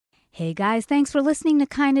Hey guys, thanks for listening to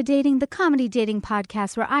Kinda Dating, the comedy dating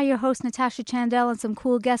podcast where I, your host Natasha Chandel, and some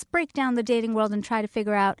cool guests break down the dating world and try to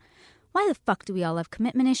figure out why the fuck do we all have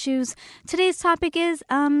commitment issues. Today's topic is,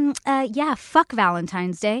 fuck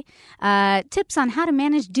Valentine's Day. Tips on how to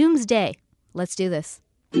manage doomsday. Let's do this.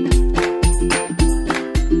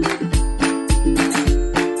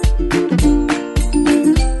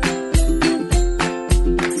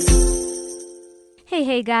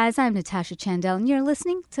 Hey guys, I'm Natasha Chandel and you're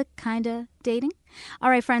listening to Kinda Dating. All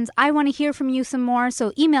right, friends, I want to hear from you some more,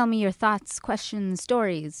 so email me your thoughts, questions,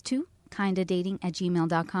 stories to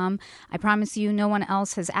kindadating@gmail.com. I promise you no one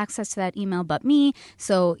else has access to that email but me,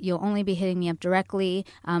 so you'll only be hitting me up directly.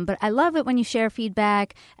 But I love it when you share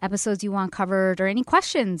feedback, episodes you want covered, or any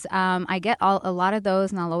questions. I get a lot of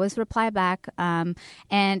those, and I'll always reply back. And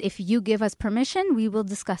if you give us permission, we will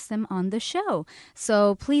discuss them on the show.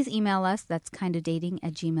 So please email us. That's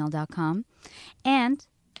kindadating@gmail.com. And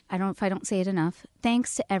if I don't say it enough,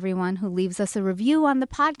 thanks to everyone who leaves us a review on the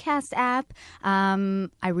podcast app.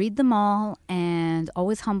 I read them all and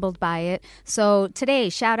always humbled by it. So today,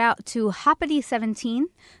 shout out to Hoppity17,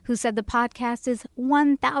 who said the podcast is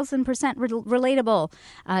 1,000% relatable.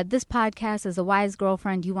 This podcast is a wise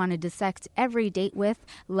girlfriend you want to dissect every date with.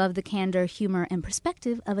 Love the candor, humor, and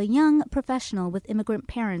perspective of a young professional with immigrant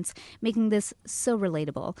parents, making this so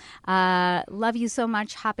relatable. Love you so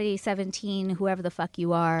much, Hoppity17, whoever the fuck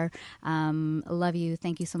you are. Love you.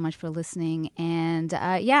 Thank you so much for listening. And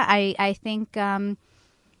I think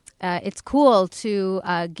it's cool to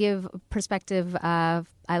give perspective. I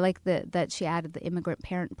like that she added the immigrant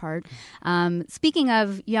parent part. Speaking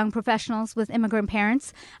of young professionals with immigrant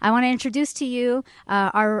parents, I want to introduce to you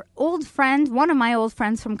our old friend, one of my old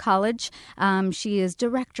friends from college. She is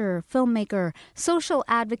director, filmmaker, social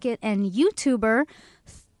advocate, and YouTuber,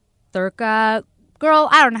 Thurka. Girl,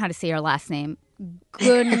 I don't know how to say her last name.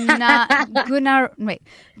 Gunaratnam.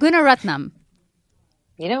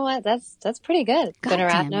 You know what? That's pretty good.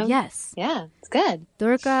 Gunaratnam. Yes. Yeah, it's good.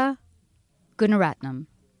 Durga Gunaratnam.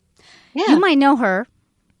 Yeah. You might know her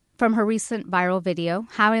from her recent viral video,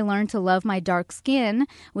 How I Learned to Love My Dark Skin,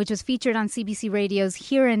 which was featured on CBC Radio's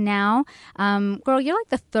Here and Now. Girl, you're like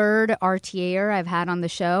the third RTAer I've had on the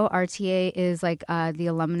show. RTA is like the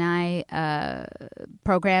alumni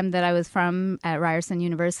program that I was from at Ryerson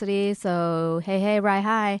University. So, hey, Rye,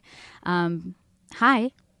 hi.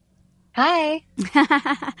 Hi. Hi.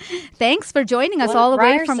 Thanks for joining us all the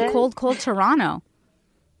way from cold Toronto.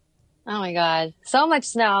 Oh my God. So much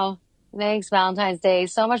snow. Thanks, Valentine's Day.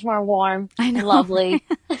 So much more warm. I know. And lovely.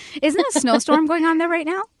 Isn't a snowstorm going on there right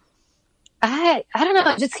now? I don't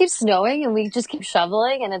know. It just keeps snowing and we just keep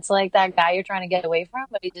shoveling. And it's like that guy you're trying to get away from,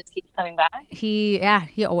 but he just keeps coming back. He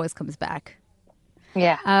always comes back.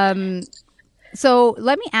 Yeah. So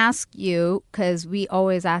let me ask you, because we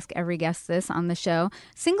always ask every guest this on the show,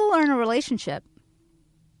 single or in a relationship?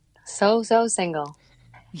 So single.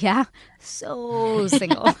 Yeah, so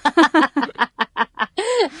single.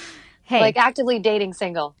 Hey, like actively dating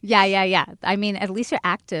single. Yeah. I mean, at least you're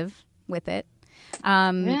active with it.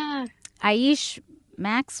 Yeah. Aish,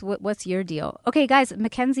 Max, what's your deal? Okay, guys,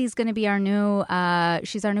 Mackenzie's going to be our new,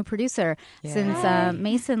 she's our new producer since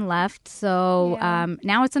Mason left. So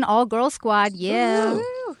now it's an all-girl squad. Yeah.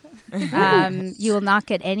 You will not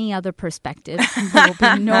get any other perspective. There will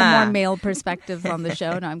be no more male perspectives on the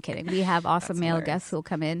show. No, I'm kidding. We have awesome male guests who will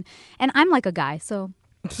come in. And I'm like a guy, so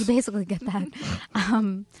you basically get that.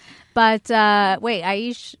 Wait,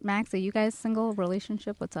 Aish, Max, are you guys single?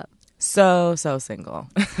 Relationship? What's up? So single.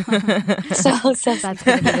 So That's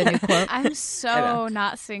going to be the new quote. I'm so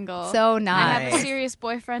not single. So not. I have a serious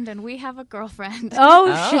boyfriend and we have a girlfriend. Oh,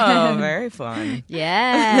 shit. Oh, very fun.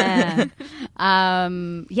 Yeah.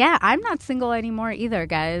 I'm not single anymore either,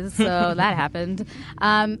 guys. So that happened.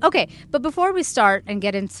 Okay, but before we start and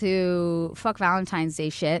get into fuck Valentine's Day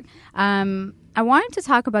shit, I wanted to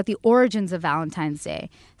talk about the origins of Valentine's Day.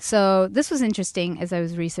 So this was interesting as I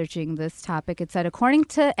was researching this topic. It said, according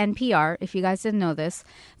to NPR, if you guys didn't know this,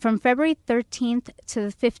 from February 13th to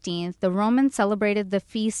the 15th, the Romans celebrated the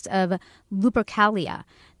feast of Lupercalia.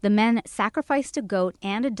 The men sacrificed a goat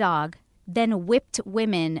and a dog, then whipped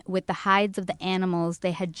women with the hides of the animals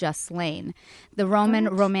they had just slain. The Roman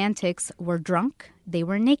romantics were drunk. They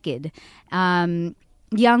were naked.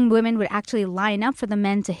 Young women would actually line up for the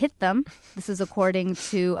men to hit them. This is according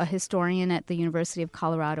to a historian at the University of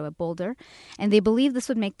Colorado at Boulder. And they believed this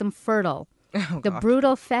would make them fertile. The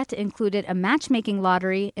brutal fete included a matchmaking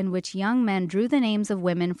lottery in which young men drew the names of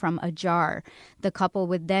women from a jar. The couple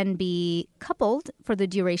would then be coupled for the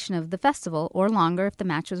duration of the festival, or longer if the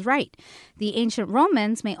match was right. The ancient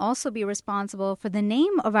Romans may also be responsible for the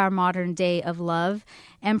name of our modern day of love.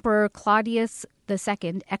 Emperor Claudius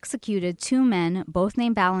II executed 2 men, both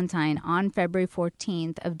named Valentine, on February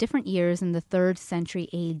 14th of different years in the 3rd century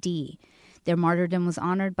A.D. Their martyrdom was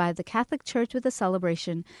honored by the Catholic Church with a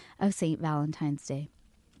celebration of St. Valentine's Day.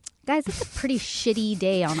 Guys, it's a pretty shitty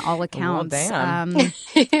day on all accounts. Well, damn.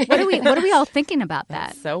 What are we all thinking about that?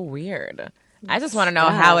 That's so weird. I just want to know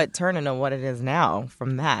how it turned into what it is now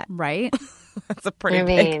from that. Right? That's a pretty I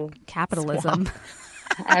big mean, Capitalism.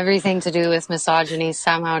 everything to do with misogyny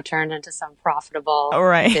somehow turned into some profitable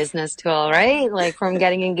Right. business tool, right? Like from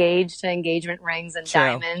getting engaged to engagement rings and True.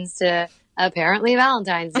 diamonds to apparently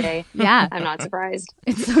Valentine's Day. Yeah. I'm not surprised.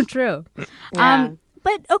 It's so true. Yeah.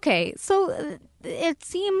 But okay, so it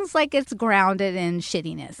seems like it's grounded in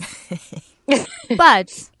shittiness.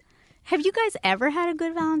 But have you guys ever had a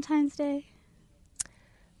good Valentine's Day?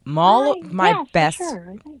 my Yeah, for best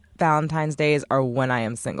sure. Valentine's days are when I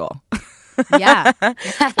am single. Yeah.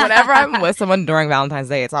 Whenever I'm with someone during Valentine's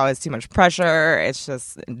Day, it's always too much pressure. It's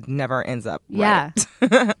just it never ends up Yeah.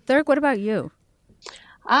 right. Thurk, what about you?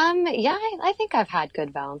 Yeah, I think I've had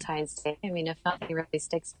good Valentine's Day. I mean, if nothing really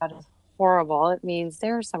sticks out as horrible, it means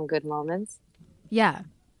there are some good moments. Yeah.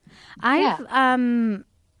 I've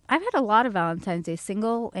had a lot of Valentine's Day,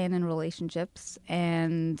 single and in relationships,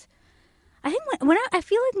 and I think I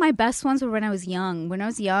feel like my best ones were when I was young. When I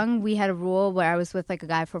was young, we had a rule where I was with like a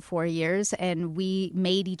guy for 4 years, and we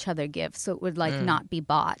made each other gifts, so it would like not be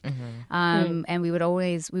bought. And we would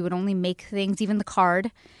only make things, even the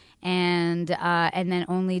card, and then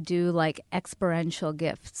only do like experiential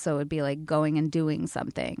gifts. So it'd be like going and doing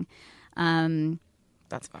something.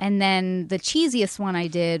 That's fine. And then the cheesiest one I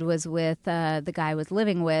did was with the guy I was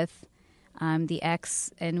living with, the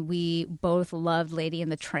ex, and we both loved Lady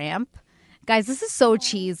and the Tramp. Guys, this is so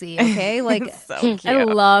cheesy, okay? Like, So cute. I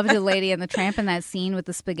loved Lady and the Tramp in that scene with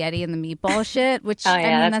the spaghetti and the meatball shit, which, Oh, yeah, I mean,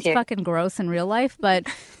 that's that's cute. fucking gross in real life, but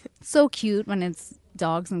so cute when it's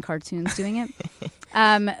dogs and cartoons doing it.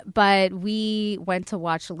 But we went to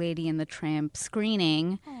watch Lady and the Tramp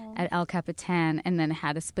screening at El Capitan and then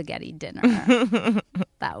had a spaghetti dinner.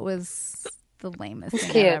 That was the lamest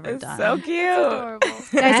thing cute. I've ever It's done. so cute. Adorable.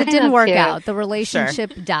 Guys, it I think didn't that's work cute. out. The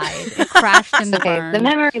relationship died. It crashed and Okay, burned. the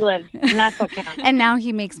memory lives, and that's what counts. And now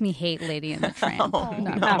he makes me hate Lady and the Tramp.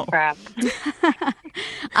 Oh, crap.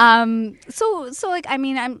 So like, I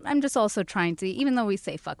mean, I'm just also trying to, even though we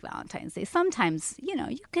say fuck Valentine's Day, sometimes, you know,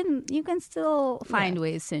 you can still find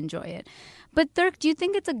ways to enjoy it. But Thurk, do you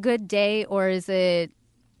think it's a good day, or is it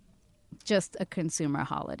just a consumer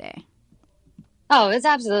holiday? Oh, it's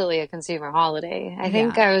absolutely a consumer holiday. I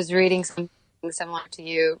think I was reading something similar to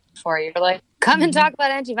you before. You're like, come and talk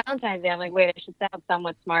about anti-Valentine's Day. I'm like, wait, I should sound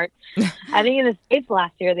somewhat smart. I think in the States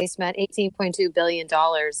last year, they spent $18.2 billion.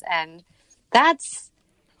 And that's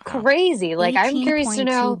crazy. Like, I'm curious to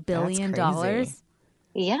know. $18.2 billion. That's crazy.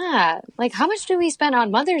 Yeah. Like, how much do we spend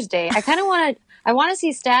on Mother's Day? I kind of want to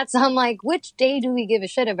see stats on, like, which day do we give a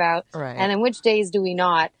shit about? Right. And then which days do we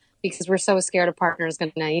not? Because we're so scared a partner's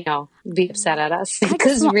going to, you know, be upset at us.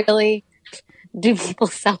 Because really, do people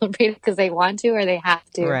celebrate it because they want to or they have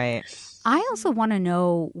to? Right. I also want to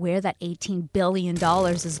know where that $18 billion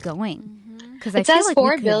is going. Because It says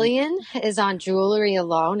 $4 billion is on jewelry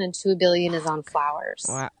alone and $2 billion is on flowers.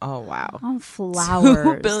 Wow. Oh, wow. on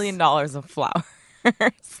flowers. $2 billion of flowers.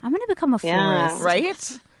 I'm going to become a Yeah. florist.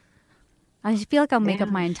 Right? I feel like I'll make up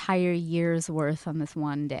Yeah. my entire year's worth on this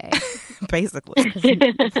one day. Basically.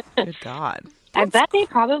 Good God. I bet they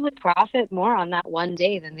probably profit more on that one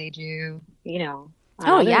day than they do, you know. on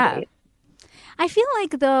Oh, other yeah. days. I feel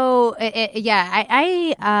like though,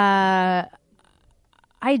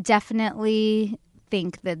 I definitely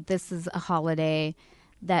think that this is a holiday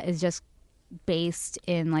that is just based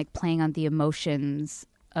in like playing on the emotions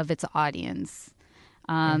of its audience.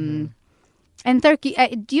 And Thurk,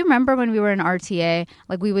 do you remember when we were in RTA?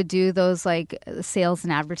 Like we would do those like sales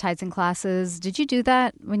and advertising classes. Did you do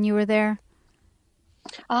that when you were there?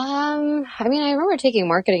 I mean, I remember taking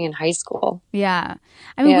marketing in high school. Yeah.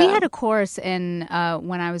 I mean, we Yeah. had a course in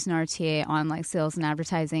when I was in RTA on like sales and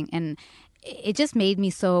advertising, and it just made me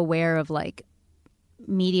so aware of like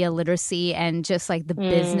media literacy and just like the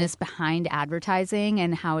business behind advertising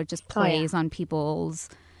and how it just Oh, yeah. plays on people's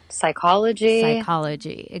Psychology.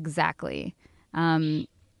 psychology. Exactly.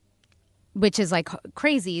 Which is like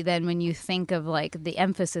crazy then when you think of like the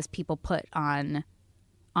emphasis people put on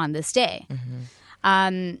this day.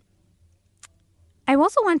 I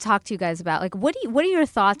also want to talk to you guys about, like, what are your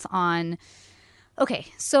thoughts on, okay,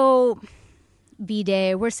 so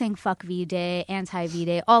V-Day, we're saying fuck V-Day,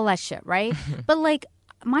 anti-V-Day, all that shit, right? But, like,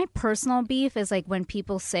 my personal beef is, like, when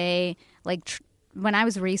people say, like, when I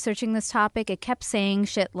was researching this topic, it kept saying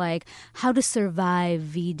shit like, how to survive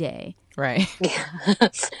V-Day. Right.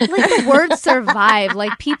 Like, the word survive,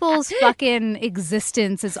 like, people's fucking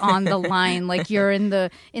existence is on the line. Like, you're in the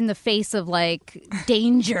face of, like,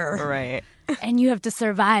 danger. Right. And you have to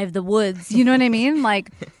survive the woods. You know what I mean?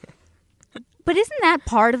 Like, but isn't that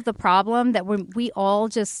part of the problem, that we all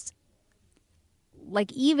just,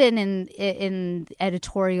 like, even in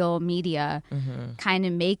editorial media, kind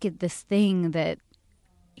of make it this thing that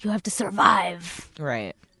you have to survive.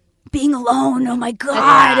 Right. Being alone. Oh my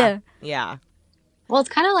God. Yeah. Well, it's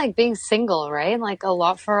kind of like being single, right? Like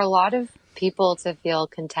for a lot of people to feel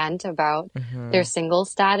content about their single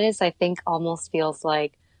status, I think almost feels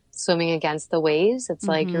like swimming against the waves. It's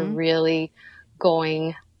like you're really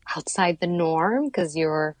going outside the norm because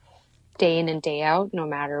you're day in and day out, no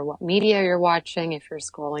matter what media you're watching, if you're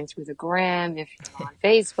scrolling through the gram, if you're on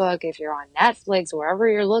Facebook, if you're on Netflix, wherever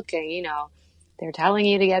you're looking, you know, they're telling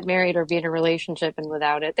you to get married or be in a relationship, and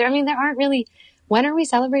without it, there aren't really, when are we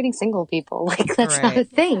celebrating single people? Like, that's not a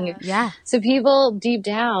thing. Yeah. So people deep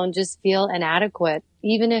down just feel inadequate,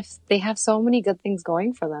 even if they have so many good things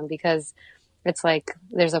going for them, because it's like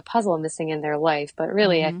there's a puzzle missing in their life. But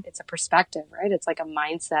really, it's a perspective, right? It's like a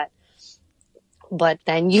mindset. But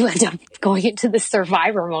then you end up going into the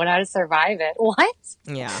survivor mode, how to survive it. What?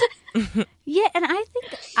 Yeah. Yeah, and I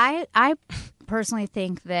think I personally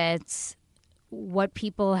think that what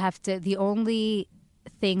people have to, the only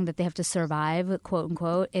thing that they have to survive, quote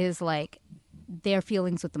unquote, is like their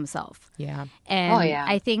feelings with themselves. Yeah. And Oh,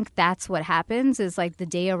 I think that's what happens, is like the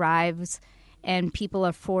day arrives and people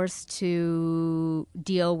are forced to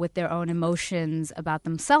deal with their own emotions about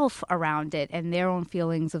themselves around it, and their own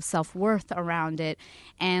feelings of self-worth around it.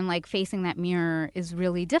 And like facing that mirror is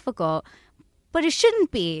really difficult, but it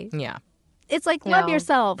shouldn't be. Yeah. It's like, love No.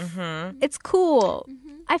 yourself. It's cool.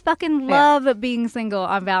 I fucking love being single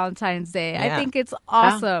on Valentine's Day. I Yeah. think it's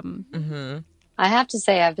awesome. I have to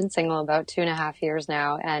say, I've been single about 2.5 years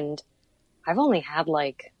now, and I've only had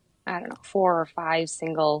like, I don't know, 4 or 5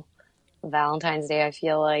 single Valentine's Day, I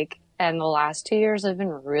feel like. And the last 2 years have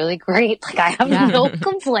been really great. Like, I have no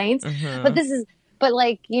complaints. But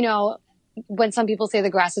like, you know, when some people say the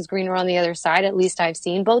grass is greener on the other side, at least I've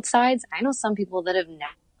seen both sides. I know some people that have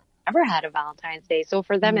never had a Valentine's Day. So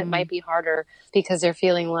for them, it might be harder because they're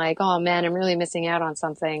feeling like, oh man, I'm really missing out on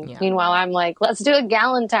something. Yeah. Meanwhile, I'm like, let's do a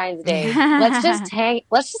Galentine's Day. let's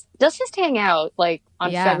just hang out like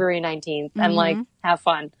on February 19th and like have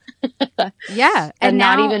fun. Yeah. And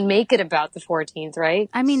now, not even make it about the 14th, right?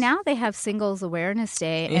 I mean, now they have Singles Awareness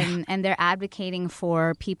Day, and they're advocating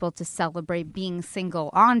for people to celebrate being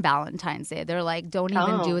single on Valentine's Day. They're like, don't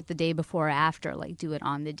even do it the day before or after. Like, do it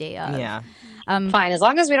on the day of. Yeah. Fine, as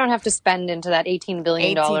long as we don't have to spend into that $18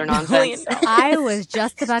 billion nonsense. I was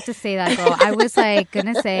just about to say that, girl. I was like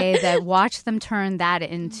going to say that watch them turn that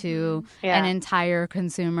into an entire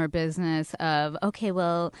consumer business of, okay,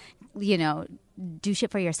 well, you know, do shit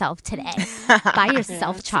for yourself today. Buy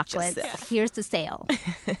yourself chocolates. Here's the sale.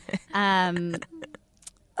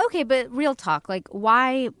 Okay, but real talk, like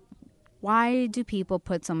why do people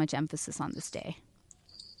put so much emphasis on this day?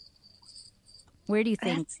 Where do you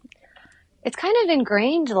think? It's kind of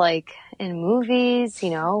ingrained, like in movies, you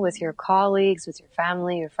know, with your colleagues, with your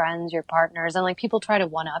family, your friends, your partners, and like people try to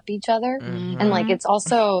one up each other. And like it's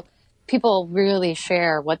also, people really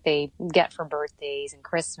share what they get for birthdays and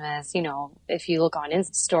Christmas. You know, if you look on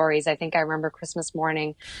Insta stories, I think I remember Christmas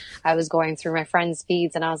morning, I was going through my friends'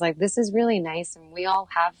 feeds and I was like, this is really nice. And we all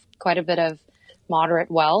have quite a bit of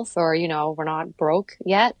moderate wealth, or, you know, we're not broke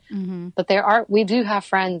yet. But we do have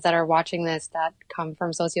friends that are watching this that come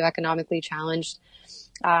from socioeconomically challenged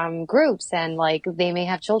groups, and like they may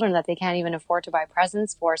have children that they can't even afford to buy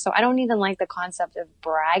presents for. So I don't even like the concept of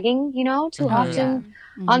bragging, you know, too often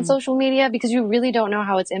on social media, because you really don't know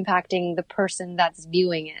how it's impacting the person that's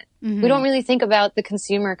viewing it. We don't really think about the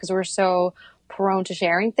consumer because we're so prone to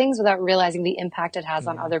sharing things without realizing the impact it has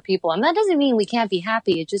on other people. And that doesn't mean we can't be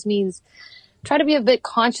happy. It just means try to be a bit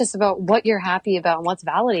conscious about what you're happy about and what's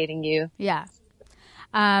validating you. Yeah.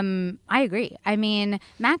 I agree. I mean,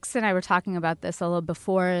 Max and I were talking about this a little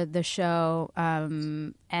before the show,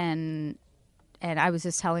 and I was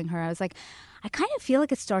just telling her, I was like, I kind of feel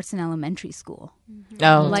like it starts in elementary school.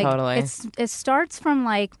 Oh, Like, totally. it starts from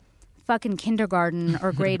like fucking kindergarten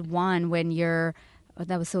or grade 1 when you're Oh,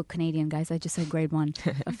 that was so Canadian, guys. I just said grade 1,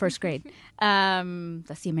 first grade.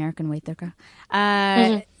 That's the American way, Thurka.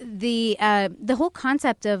 The whole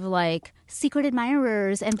concept of like secret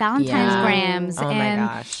admirers and Valentine's grams Oh my and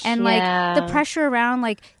gosh. and like the pressure around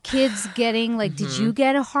like kids getting like, did you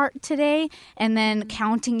get a heart today? And then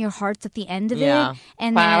counting your hearts at the end of Yeah. it.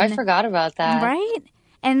 And Wow, then, I forgot about that. right?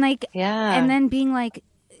 And like, Yeah. and then being like,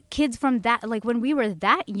 kids from that, like when we were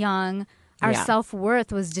that young, our Yeah.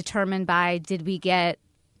 self-worth was determined by, did we get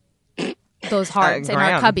those hearts in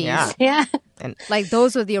our gram, cubbies? yeah. Yeah. Like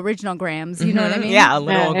those were the original grams, you know what I mean? Yeah, a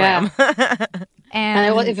literal Yeah, gram.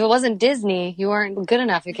 And if it wasn't Disney, you weren't good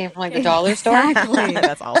enough. It came from like the dollar store. exactly.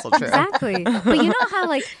 That's also true. Exactly. But you know how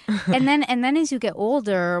like and then as you get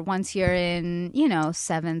older, once you're in,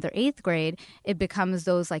 7th or 8th grade, it becomes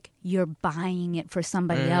those like you're buying it for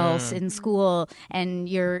somebody else in school and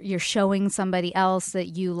you're showing somebody else that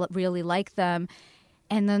you really like them.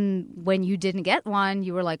 And then when you didn't get one,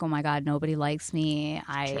 you were like, "Oh my God, nobody likes me."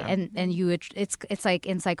 It's like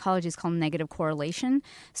in psychology, it's called negative correlation.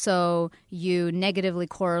 So you negatively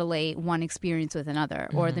correlate one experience with another,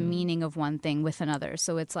 or the meaning of one thing with another.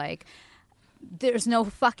 So it's like there's no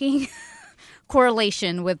fucking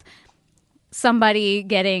correlation with somebody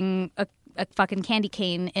getting a fucking candy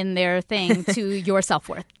cane in their thing to your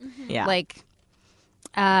self-worth. Yeah. Like,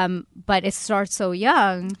 but it starts so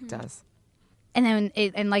young. It does. And then,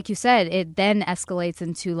 and like you said, it then escalates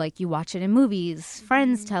into like you watch it in movies.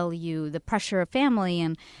 Friends tell you the pressure of family,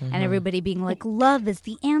 and everybody being like, "Love is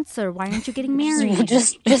the answer. Why aren't you getting married?"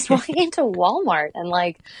 Just walking into Walmart and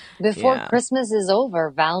like before Yeah. Christmas is over,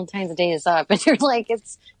 Valentine's Day is up, and you're like,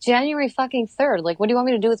 it's January fucking 3rd. Like, what do you want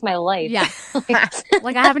me to do with my life? Yeah,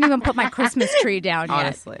 like I haven't even put my Christmas tree down yet.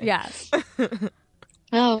 Honestly. Yeah,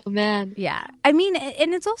 Oh man. yeah. I mean,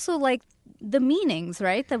 and it's also like the meanings,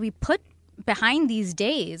 right, that we put behind these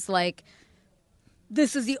days. Like,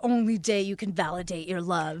 this is the only day you can validate your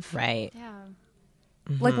love. Right. Yeah.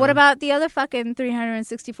 Like, what about the other fucking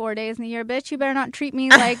 364 days in the year, bitch? You better not treat me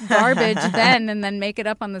like garbage then and then make it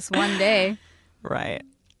up on this one day. Right.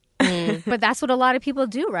 But that's what a lot of people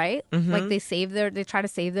do, right? Like, they try to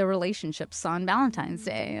save their relationships on Valentine's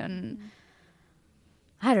Day. And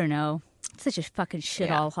I don't know. It's such a fucking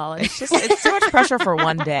shit-all holiday. It's too much pressure for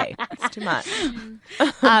one day. It's too much.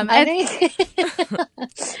 I think.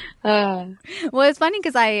 Well, it's funny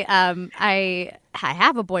because I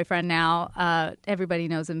have a boyfriend now. Everybody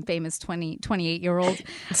knows him, famous 28-year-old.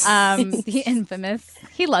 He infamous.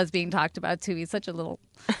 He loves being talked about too. He's such a little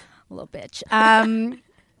bitch.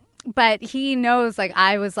 But he knows, like,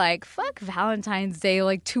 I was like, fuck Valentine's Day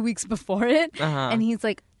like 2 weeks before it, and he's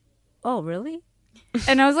like, oh really?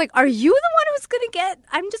 And I was like, are you the one who's gonna get?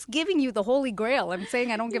 I'm just giving you the holy grail. I'm saying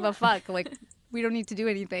I don't give a fuck. Like, we don't need to do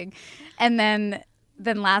anything. And then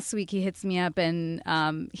last week he hits me up and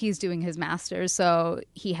he's doing his master's, so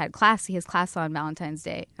he has class on Valentine's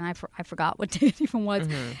Day, and I forgot what day it even was.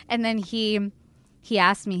 And then he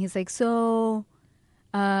asked me, he's like, so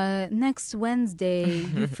next Wednesday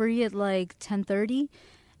you free at like 10:30?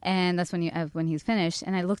 And that's when he's finished.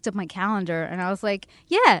 And I looked up my calendar and I was like,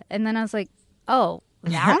 yeah. And then I was like, oh,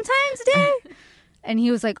 Valentine's Day? And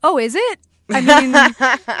he was like, oh, is it? I mean,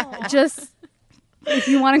 just if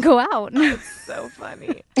you want to go out. So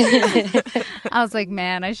funny. I was like,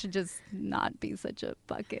 man, I should just not be such a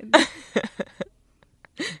fucking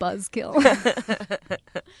buzzkill.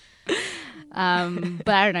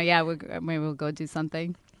 But I don't know. Yeah, maybe we'll go do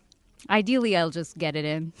something. Ideally, I'll just get it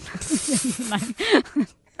in.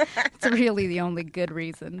 It's really the only good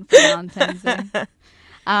reason for Valentine's Day.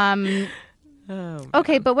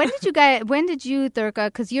 Okay, but when did you, Thurka?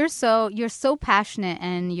 Because you're so passionate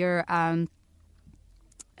and you're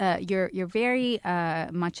very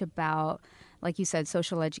much about, like you said,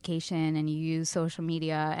 social education, and you use social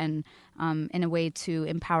media and in a way to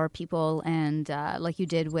empower people, and like you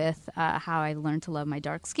did with how I learned to love my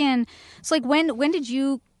dark skin. So like when did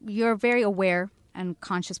you're very aware and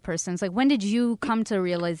conscious person. So like when did you come to a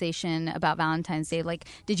realization about Valentine's Day? Like,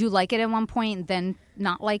 did you like it at one point, then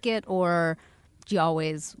not like it, or you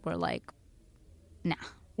always were like, nah?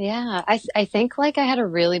 Yeah, I think like I had a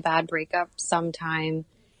really bad breakup sometime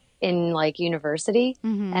in like university,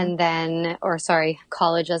 and then, or sorry,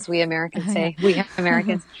 college, as we Americans say, we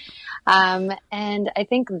Americans. And I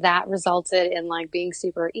think that resulted in like being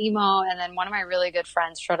super emo. And then one of my really good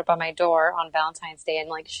friends showed up on my door on Valentine's Day, and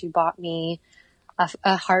like she bought me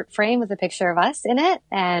a heart frame with a picture of us in it.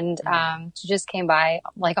 And she just came by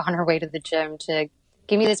like on her way to the gym to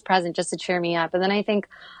give me this present just to cheer me up. And then I think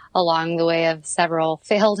along the way of several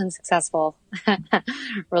failed and successful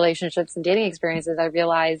relationships and dating experiences, I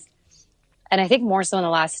realized, and I think more so in the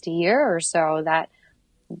last year or so, that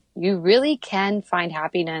you really can find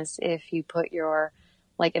happiness if you put your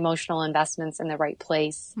like emotional investments in the right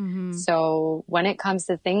place. Mm-hmm. So when it comes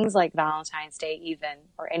to things like Valentine's Day even,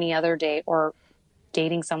 or any other day, or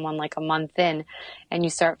dating someone like a month in, and you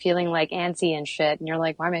start feeling like antsy and shit, and you're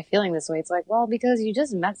like, why am I feeling this way? It's like, well, because you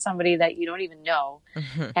just met somebody that you don't even know,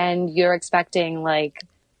 and you're expecting like,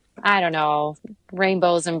 I don't know,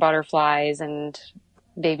 rainbows and butterflies and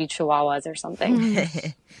baby chihuahuas or something.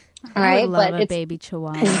 I would love a baby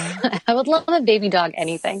chihuahua. I would love a baby dog,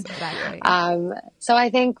 anything. Exactly. So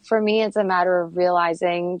I think for me, it's a matter of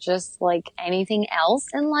realizing, just like anything else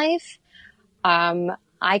in life,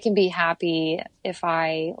 I can be happy if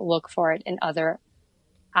I look for it in other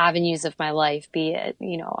avenues of my life, be it,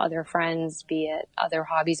 you know, other friends, be it other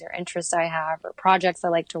hobbies or interests I have, or projects I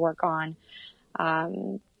like to work on.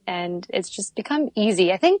 And it's just become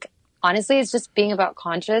easy. I think, honestly, it's just being about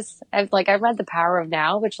conscious. I've read The Power of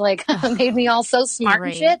Now, which like made me all so smart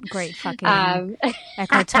and shit. Great fucking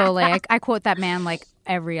Eckhart Tolle. I quote that man like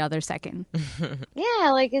every other second.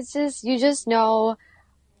 Yeah, like it's just, you just know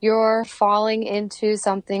you're falling into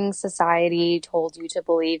something society told you to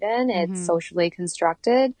believe in. It's socially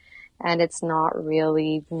constructed, and it's not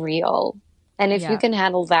really real. And if you can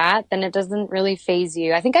handle that, then it doesn't really faze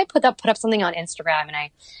you. I think I put up something on Instagram, and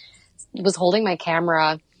I was holding my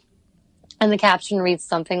camera, and the caption reads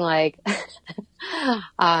something like,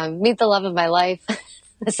 meet the love of my life.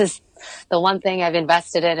 This is the one thing I've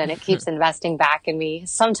invested in, and it keeps investing back in me.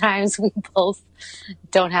 Sometimes we both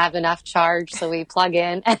don't have enough charge, so we plug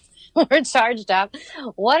in and we're charged up.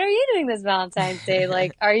 What are you doing this Valentine's Day?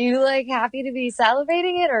 Like, are you like happy to be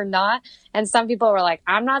celebrating it or not? And some people were like,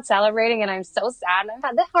 I'm not celebrating, and I'm so sad. I've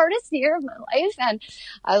had the hardest year of my life. And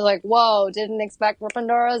I was like, whoa, didn't expect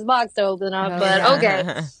Pandora's box to open up, but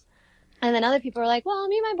okay. And then other people are like, well,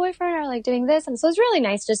 me and my boyfriend are like doing this. And so it's really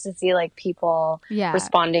nice just to see like people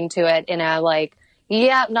responding to it in a like,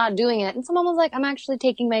 yeah, not doing it. And someone was like, I'm actually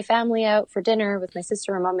taking my family out for dinner with my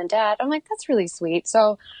sister and mom and dad. I'm like, that's really sweet.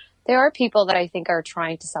 So there are people that I think are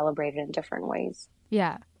trying to celebrate it in different ways.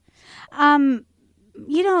 Yeah. You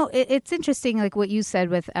know, it's interesting, like what you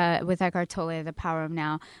said with Eckhart Tolle, The Power of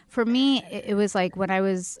Now. For me, it was like when I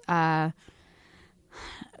was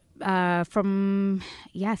from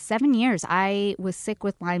 7 years, I was sick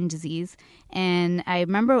with Lyme disease, and I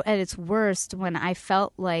remember at its worst when I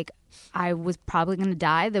felt like I was probably going to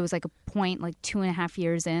die. There was like a point, like 2.5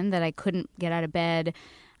 years in, that I couldn't get out of bed,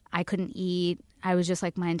 I couldn't eat. I was just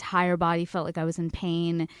like, my entire body felt like I was in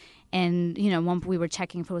pain. And, you know, we were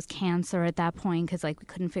checking if it was cancer at that point, because like we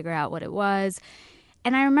couldn't figure out what it was.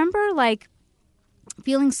 And I remember like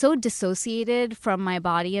feeling so dissociated from my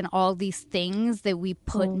body and all these things that we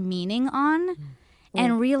put meaning on,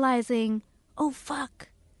 and realizing, oh, fuck,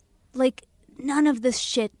 like none of this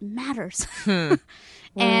shit matters.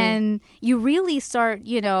 And you really start,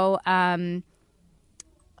 you know,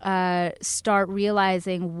 start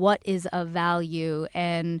realizing what is of value,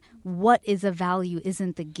 and what is of value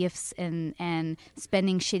isn't the gifts and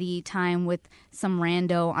spending shitty time with some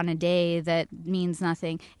rando on a day that means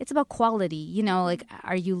nothing. It's about quality, you know, like,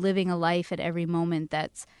 are you living a life at every moment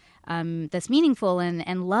that's meaningful?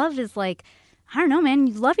 And love is like, I don't know, man,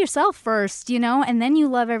 you love yourself first, you know, and then you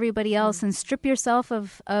love everybody else, and strip yourself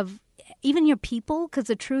of even your people, because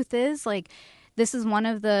the truth is, like, this is one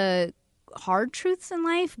of the hard truths in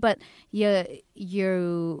life, but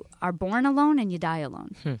you are born alone and you die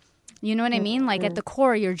alone. You know what I mean? Like, at the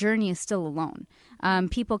core, your journey is still alone.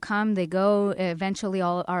 People come, they go. Eventually,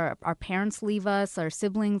 all our parents leave us, our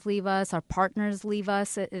siblings leave us, our partners leave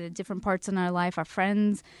us at different parts in our life, our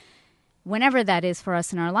friends, whenever that is for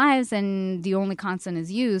us in our lives, and the only constant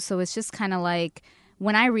is you. So it's just kind of like,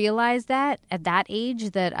 when I realized that at that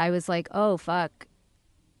age, that I was like, oh, fuck,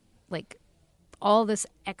 like, all this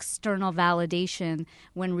external validation,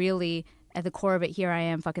 when really at the core of it, here I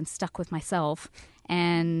am fucking stuck with myself,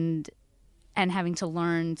 and having to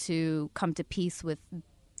learn to come to peace with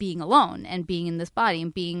being alone and being in this body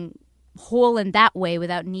and being whole in that way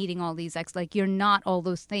without needing all these like, you're not all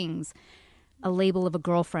those things. A label of a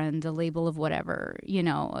girlfriend, a label of whatever, you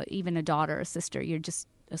know, even a daughter, a sister, you're just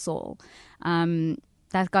a soul.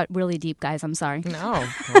 That got really deep, guys. I'm sorry. No,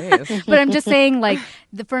 please. But I'm just saying, like,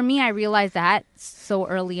 for me, I realized that so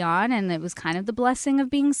early on, and it was kind of the blessing of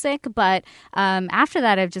being sick. But after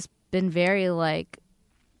that, I've just been very, like,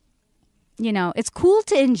 you know, it's cool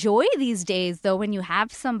to enjoy these days, though, when you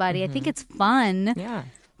have somebody. I think it's fun. Yeah.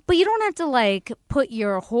 But you don't have to, like, put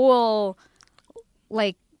your whole,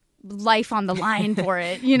 like, life on the line for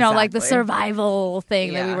it. You know, like the Exactly. survival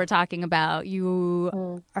thing that we Yeah. were talking about.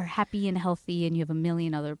 You are happy and healthy, and you have a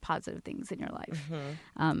million other positive things in your life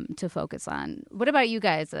to focus on. What about you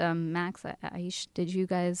guys? Max, Aish, did you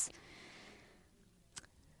guys?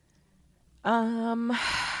 I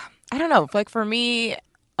don't know. Like for me,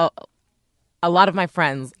 a lot of my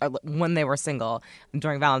friends, when they were single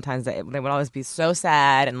during Valentine's Day, they would always be so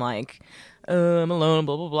sad and like, I'm alone,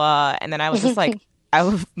 blah blah blah. And then I was just like, I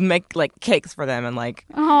would make like cakes for them and like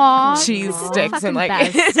Aw, cheese sticks fucking and like,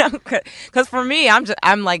 best. because for me, I'm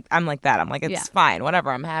like that. I'm like, it's Yeah. fine, whatever.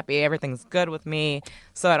 I'm happy. Everything's good with me.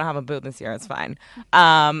 So I don't have a boo this year. It's fine.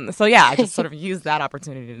 So yeah, I just sort of used that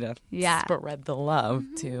opportunity to Yeah. spread the love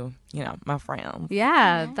to my friends.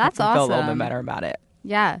 Yeah, that's Feel awesome. a little bit better about it.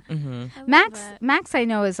 Yeah. I love Max, it. Max, I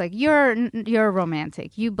know is like you're a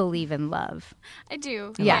romantic. You believe in love. I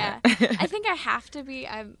do. Yeah. I think I have to be.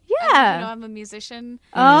 I'm a musician.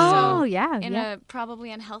 Oh, So yeah. in yeah. a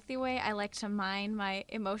probably unhealthy way, I like to mine my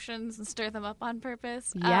emotions and stir them up on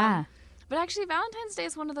purpose. Yeah. But actually, Valentine's Day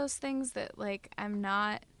is one of those things that, like, I'm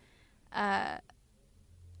not.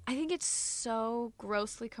 I think it's so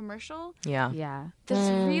grossly commercial Yeah. Yeah. that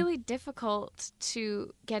it's really difficult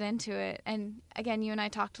to get into it. And again, you and I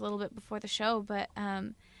talked a little bit before the show, but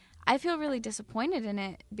I feel really disappointed in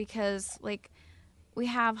it because, like, we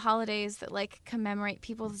have holidays that like commemorate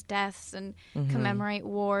people's deaths and commemorate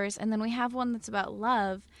wars, and then we have one that's about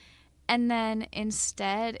love, and then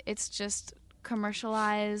instead it's just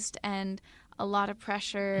commercialized and a lot of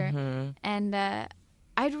pressure, and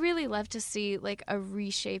I'd really love to see like a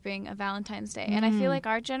reshaping of Valentine's Day, and I feel like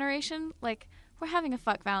our generation, like, we're having a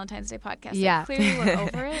fuck Valentine's Day podcast. Yeah. Like, clearly we're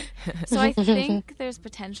over it, so I think there's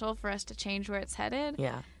potential for us to change where it's headed.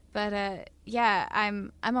 Yeah. But yeah,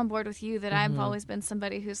 I'm on board with you that I've always been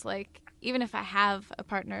somebody who's like, even if I have a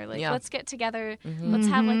partner, like, Yeah. let's get together, let's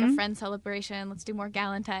have like a friend celebration, let's do more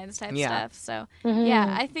Galentine's type Yeah. stuff. So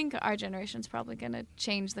yeah, I think our generation's probably gonna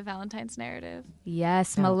change the Valentine's narrative.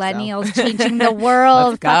 Yes, hope so. millennials changing the world.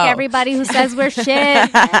 Let's Fuck go. everybody who says we're shit.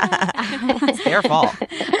 It's their fault.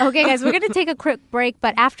 Okay, guys, we're going to take a quick break,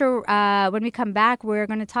 but after when we come back, we're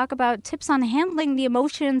going to talk about tips on handling the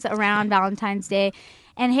emotions around Valentine's Day.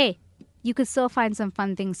 And hey, you could still find some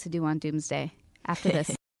fun things to do on Doomsday after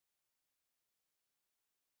this.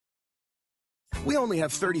 We only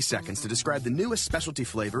have 30 seconds to describe the newest specialty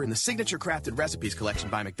flavor in the Signature Crafted Recipes collection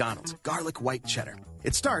by McDonald's, Garlic White Cheddar.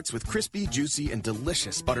 It starts with crispy, juicy, and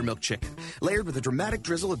delicious buttermilk chicken, layered with a dramatic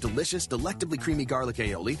drizzle of delicious, delectably creamy garlic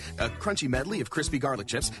aioli, a crunchy medley of crispy garlic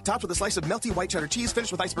chips, topped with a slice of melty white cheddar cheese,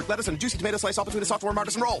 finished with iceberg lettuce and a juicy tomato slice all between a soft warm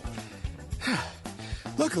artisan roll.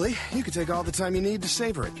 Luckily, you can take all the time you need to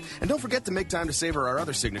savor it. And don't forget to make time to savor our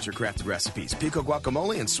other Signature Crafted recipes, pico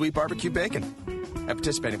guacamole and sweet barbecue bacon. At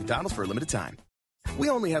participating McDonald's for a limited time. We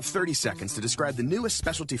only have 30 seconds to describe the newest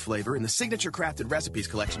specialty flavor in the Signature Crafted Recipes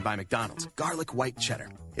collection by McDonald's, Garlic White Cheddar.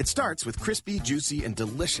 It starts with crispy, juicy, and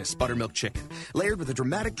delicious buttermilk chicken, layered with a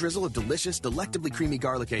dramatic drizzle of delicious, delectably creamy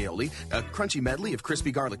garlic aioli, a crunchy medley of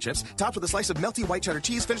crispy garlic chips, topped with a slice of melty white cheddar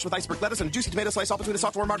cheese, finished with iceberg lettuce and a juicy tomato slice all between a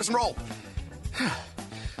soft warm artisan roll.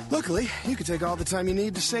 Luckily, you can take all the time you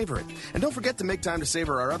need to savor it. And don't forget to make time to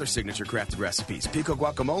savor our other Signature Crafted recipes, pico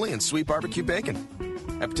guacamole and sweet barbecue bacon.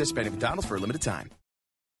 At participating McDonald's for a limited time.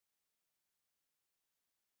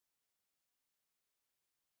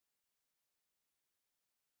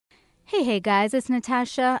 Hey guys, it's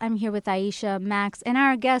Natasha. I'm here with Aisha, Max, and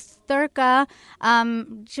our guest Thurka.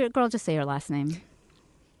 Girl, just say your last name.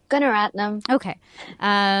 Gunaratnam. Okay.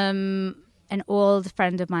 An old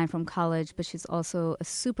friend of mine from college, but she's also a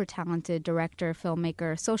super talented director,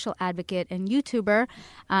 filmmaker, social advocate, and YouTuber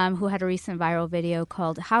who had a recent viral video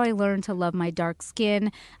called How I Learned to Love My Dark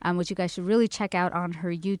Skin, which you guys should really check out on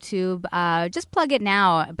her YouTube. Just plug it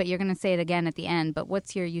now, but you're going to say it again at the end. But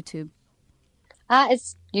what's your YouTube?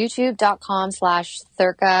 It's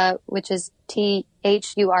youtube.com/Thurka, which is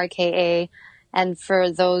THURKA. And for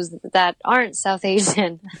those that aren't South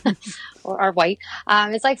Asian or are white,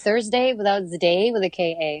 it's like Thursday without the day with a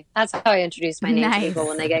KA. That's how I introduce my name to people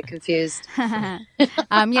when they get confused. Yeah,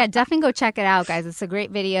 definitely go check it out, guys. It's a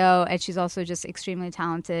great video, and she's also just extremely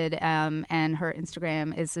talented. And her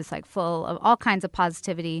Instagram is just like full of all kinds of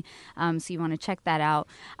positivity. So you want to check that out.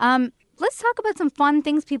 Let's talk about some fun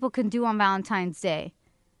things people can do on Valentine's Day.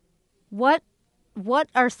 What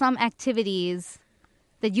are some activities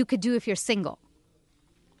that you could do if you're single?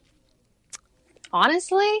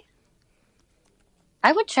 Honestly,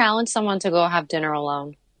 I would challenge someone to go have dinner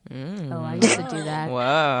alone. Oh, I used to do that.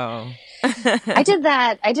 Whoa. I did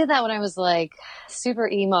that when I was like super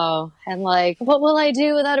emo and like, what will I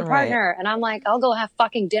do without a partner? And I'm like, I'll go have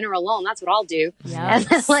fucking dinner alone. That's what I'll do. Yes. And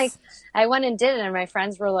then like, I went and did it, and my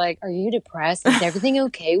friends were like, are you depressed? Is everything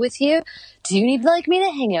okay with you? Do you need like me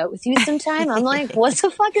to hang out with you sometime? I'm like, what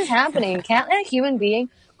the fuck is happening? Can't a human being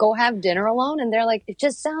go have dinner alone? And they're like, it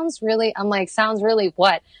just sounds really, I'm like, sounds really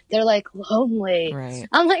what? They're like, lonely. Right.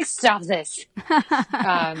 I'm like, stop this.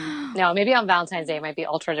 No, maybe on Valentine's Day it might be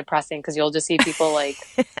ultra depressing because you'll just see people like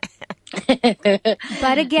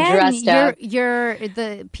But again, dressed up. you're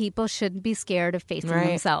the people shouldn't be scared of facing Right.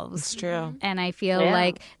 themselves. It's true. And I feel Yeah.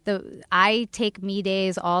 like I take me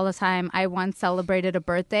days all the time. I once celebrated a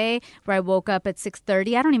birthday where I woke up at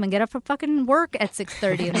 6:30. I don't even get up for fucking work at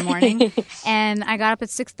 6:30 in the morning. And I got up at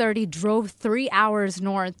 6:30, drove 3 hours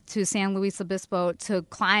north to San Luis Obispo to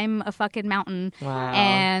climb a fucking mountain Wow.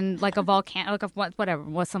 and like a volcano, like a whatever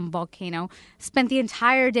was some volcano. Spent the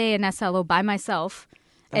entire day in SLO by myself.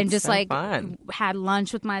 And That's just so like fun. had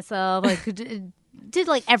lunch with myself, like did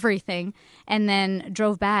like everything, and then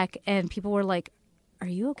drove back. And people were like, "Are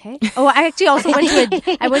you okay?" Oh, I actually also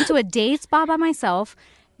went to a day spa by myself,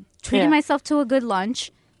 treated myself to a good lunch,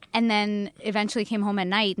 and then eventually came home at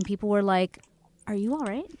night. And people were like, "Are you all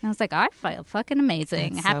right?" And I was like, "I feel fucking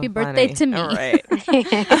amazing. That's Happy so birthday funny. to me." All right.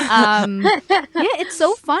 Yeah, it's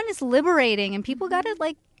so fun. It's liberating, and people gotta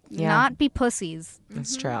like not be pussies.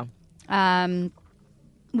 That's true.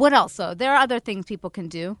 What else, though? There are other things people can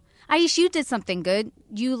do. Aish, you did something good.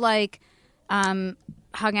 You, like, hung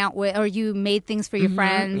out with, or you made things for your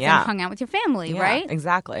friends Yeah. and hung out with your family, Yeah, right?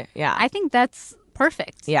 exactly. Yeah. I think that's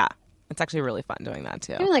perfect. yeah. It's actually really fun doing that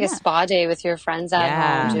too. doing like a spa day with your friends at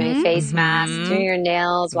Yeah. home, doing face masks, doing your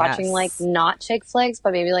nails, watching Yes. like not chick flicks,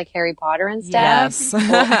 but maybe like Harry Potter and stuff. Yes.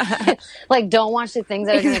 Like don't watch the things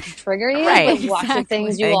that are going to trigger you, Right. but watch the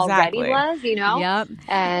things you Exactly. already love, you know? Yep.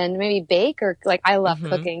 And maybe bake or like I love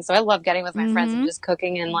cooking. So I love getting with my friends and just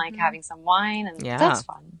cooking and like having some wine and Yeah. that's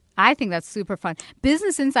fun. I think that's super fun.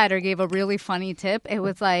 Business Insider gave a really funny tip. It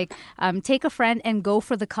was like, take a friend and go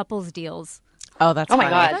for the couples deals. Oh, that's Oh my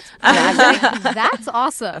funny. God. That's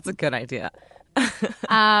awesome. That's a good idea.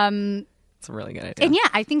 It's a really good idea. And yeah,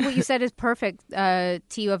 I think what you said is perfect, to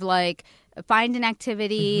you, of like, find an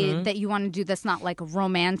activity that you want to do that's not like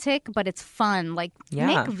romantic, but it's fun. Like, Yeah.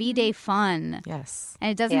 make V-Day fun. Yes. And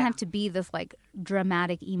it doesn't Yeah. have to be this like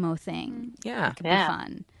dramatic emo thing. Yeah. It could Yeah. be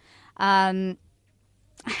fun.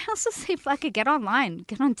 I also say, fuck it, get online.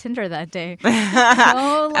 Get on Tinder that day. Go,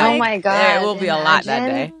 Oh like, my God. There will be a lot that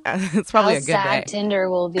day. Imagine It's probably how a good sad day. Tinder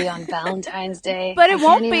will be on Valentine's Day. But I it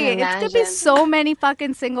won't can't be. even It's going to be imagine. so many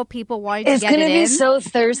fucking single people wanting to It's get gonna it be in. so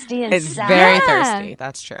thirsty and It's sad. very Yeah. thirsty.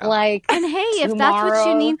 That's true. Like, And hey, if that's what you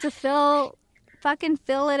tomorrow- need to fill, fucking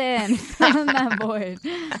fill it in. Fill in that void.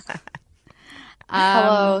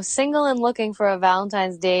 hello, single and looking for a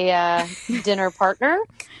Valentine's Day dinner partner.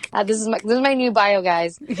 This is my new bio,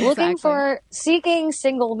 guys. Looking for seeking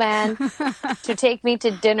single man to take me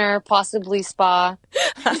to dinner, possibly spa.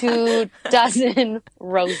 24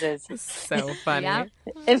 roses. So funny. Yeah.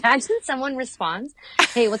 Imagine someone responds,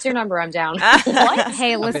 "Hey, what's your number? I'm down." What?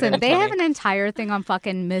 Hey, listen, they funny. have an entire thing on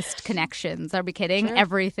fucking missed connections. Are we kidding?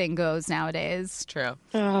 Everything goes nowadays. It's true.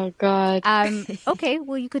 Oh God. Okay,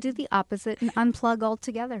 well, you could do the opposite and unplug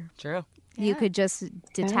altogether. True. You could just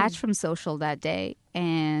detach from social that day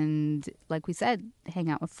and, like we said, hang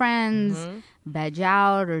out with friends, veg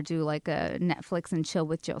out, or do like a Netflix and chill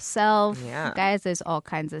with yourself. Yeah. Guys, there's all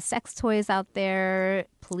kinds of sex toys out there.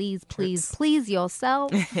 Please, please, please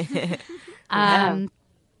yourself.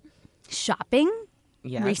 Shopping.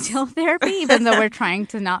 Yes. Retail therapy, even though we're trying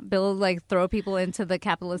to not throw people into the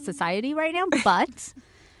capitalist society right now, but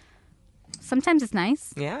sometimes it's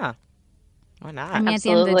nice. Yeah. Why not? I mean, at the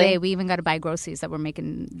end of the Absolutely. day, we even got to buy groceries that we're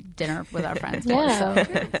making dinner with our friends for. Yeah. So.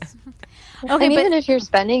 Okay, And even but if you're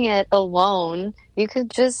spending it alone, you could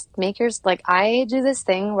just make yours like I do this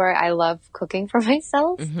thing where I love cooking for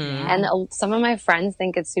myself, and some of my friends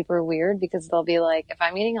think it's super weird because they'll be like, if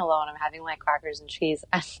I'm eating alone, I'm having like crackers and cheese.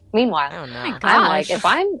 Meanwhile, I don't know. I'm like,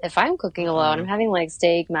 Gosh. if I'm cooking alone, I'm having like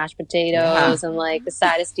steak, mashed potatoes, and like the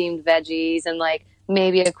side of steamed veggies, and like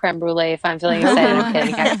maybe a creme brulee if I'm feeling excited. I'm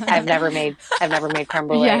kidding. I've never made creme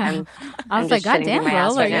brulee. Yeah. I was like, just God shitting damn, my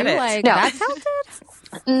ass girl, are right you now. like No. that talented?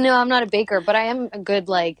 No, I'm not a baker, but I am a good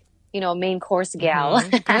like main course gal.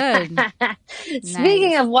 Good.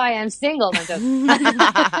 Speaking of why I'm single, I'm just,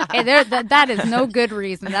 Hey, that is no good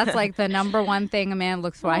reason. That's like the number one thing a man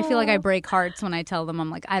looks for. I feel like I break hearts when I tell them I'm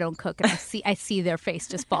like, I don't cook, and I see their face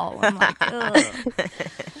just fall. I'm like, ugh.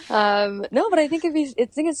 no, but I think I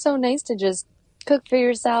think it's so nice to just cook for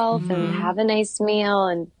yourself and have a nice meal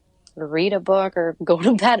and read a book or go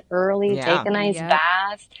to bed early, Yeah. take a nice Yep.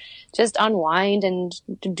 bath, just unwind and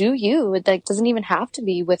do you. It like doesn't even have to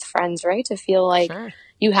be with friends, right? To feel like Sure.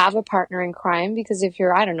 you have a partner in crime, because if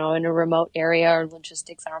you're, I don't know, in a remote area or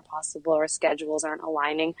logistics aren't possible or schedules aren't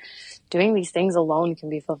aligning, doing these things alone can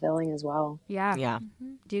be fulfilling as well. Yeah. Yeah.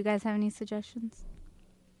 Do you guys have any suggestions?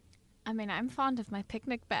 I mean, I'm fond of my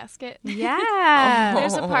picnic basket. Yeah.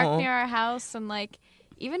 There's a park near our house, and like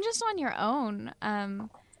even just on your own.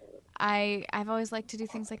 I've always liked to do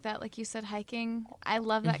things like that, like you said, hiking. I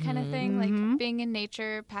love that kind of thing, like being in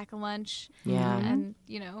nature, pack a lunch, Yeah. and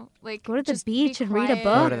like Go to the just be beach and read a quiet.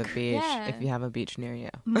 book. Go to the beach Yeah. if you have a beach near you.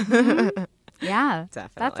 Yeah.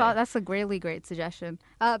 Definitely. That's all. That's a really great suggestion.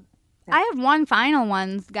 I have one final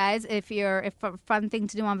one, guys. If a fun thing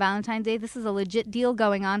to do on Valentine's Day, this is a legit deal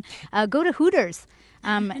going on. Go to Hooters.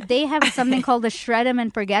 They have something called the Shred 'em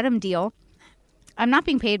and Forget 'em deal. I'm not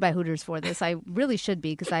being paid by Hooters for this. I really should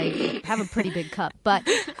be because I have a pretty big cup. But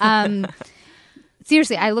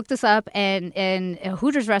seriously, I looked this up, and in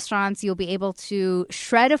Hooters restaurants, you'll be able to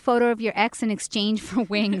shred a photo of your ex in exchange for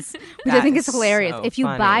wings, which I That think is is hilarious. so If you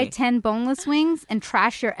buy funny. 10 boneless wings and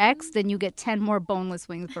trash your ex, then you get 10 more boneless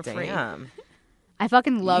wings for free. Damn. I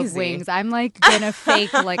fucking love Easy. wings. I'm like gonna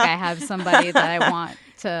fake like I have somebody that I want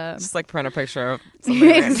to. Just like print a picture of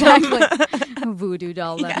somebody random. Exactly. Voodoo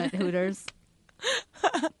doll them at Hooters.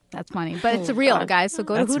 That's funny, but it's real, guys. So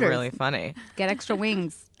go to That's Hooters. really funny. Get extra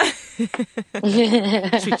wings. Treat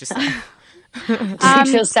yourself. Treat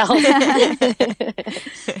yourself.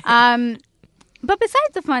 But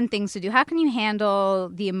besides the fun things to do, how can you handle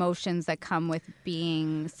the emotions that come with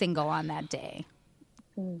being single on that day?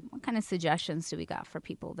 What kind of suggestions do we got for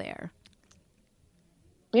people there?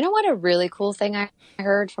 You know what? A really cool thing I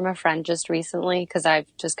heard from a friend just recently, because I've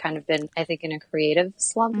just kind of been, I think, in a creative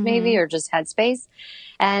slump maybe, or just headspace.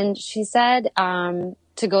 And she said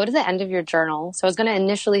to go to the end of your journal. So I was going to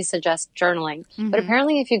initially suggest journaling, but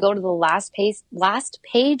apparently if you go to the last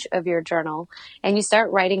page of your journal and you start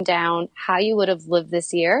writing down how you would have lived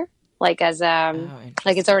this year, like as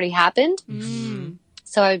like it's already happened.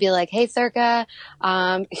 So I would be like, hey, Thurka,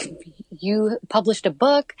 you published a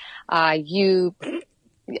book. You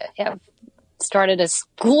have started a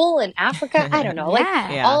school in Africa. I don't know.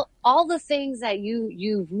 Yeah. Like all the things that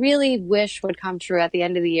you really wish would come true at the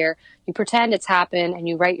end of the year. You pretend it's happened and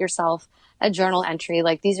you write yourself a journal entry.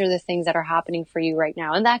 Like, these are the things that are happening for you right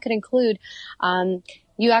now. And that could include,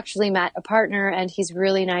 you actually met a partner and he's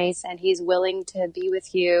really nice and he's willing to be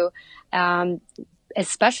with you.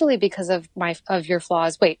 Especially because of your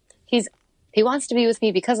flaws. Wait, he wants to be with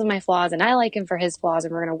me because of my flaws and I like him for his flaws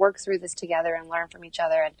and we're going to work through this together and learn from each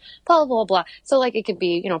other and blah, blah, blah. So like it could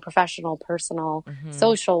be, professional, personal,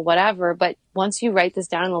 social, whatever. But once you write this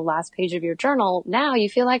down on the last page of your journal, now you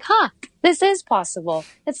feel like, this is possible.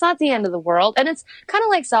 It's not the end of the world. And it's kind of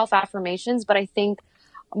like self-affirmations, but I think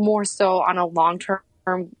more so on a long-term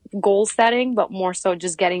goal setting, but more so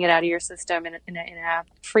just getting it out of your system in a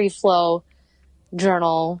free flow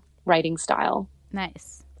journal writing style.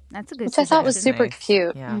 Nice. That's a good Which I thought was suggestion. super Nice.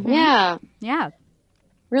 cute. Yeah. Yeah.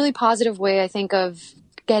 Really positive way, I think, of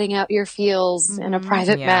getting out your feels in a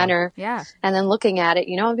private manner. Yeah. And then looking at it,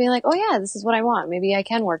 and being like, oh yeah, this is what I want. Maybe I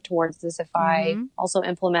can work towards this if I also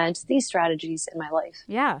implement these strategies in my life.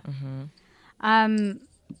 Yeah. I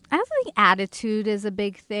also think attitude is a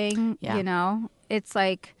big thing. Yeah. It's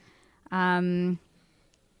like energy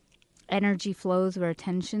flows where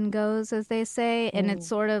attention goes, as they say. And it's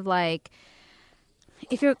sort of like,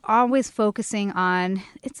 if you're always focusing on,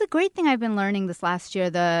 it's a great thing I've been learning this last year,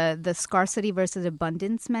 the scarcity versus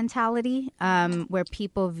abundance mentality, where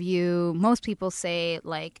most people say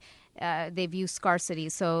like, they view scarcity.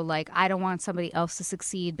 So like, I don't want somebody else to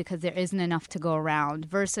succeed because there isn't enough to go around,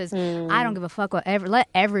 versus I don't give a fuck let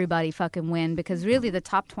everybody fucking win, because really the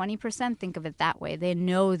top 20% think of it that way. They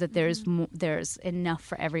know that there's enough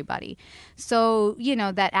for everybody. So,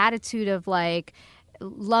 that attitude of like,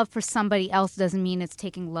 love for somebody else doesn't mean it's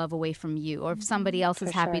taking love away from you, or if somebody else is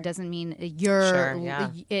happy doesn't mean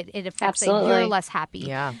it affects that you're less happy.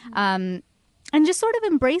 Yeah. And just sort of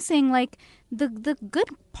embracing like the good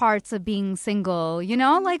parts of being single,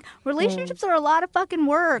 like relationships are a lot of fucking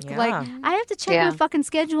work. Yeah. Like I have to check my fucking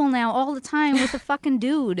schedule now all the time with a fucking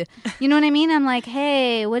dude. You know what I mean? I'm like,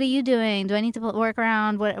 hey, what are you doing? Do I need to work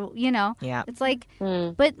around? What, Yeah. It's like,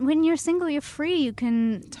 but when you're single, you're free. You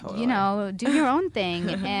can, do your own thing.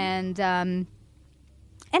 And I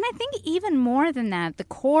think even more than that, the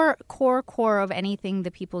core of anything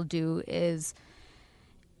that people do is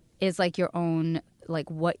like your own, like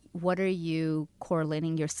what are you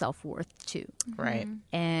correlating your self-worth to? Right.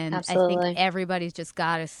 And Absolutely. I think everybody's just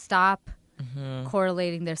got to stop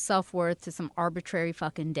correlating their self-worth to some arbitrary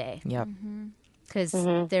fucking day. Yep. Because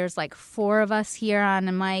there's like 4 of us here on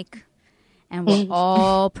a mic, and we're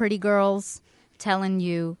all pretty girls telling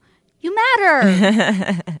you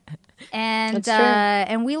matter.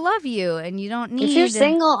 And we love you, and you don't need. If you're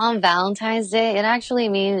single on Valentine's Day, it actually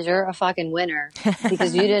means you're a fucking winner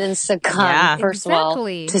because you didn't succumb, first of all,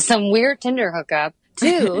 to some weird Tinder hookup,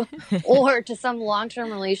 2, or to some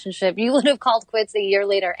long-term relationship you would have called quits a year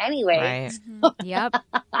later anyway. Right. Yep.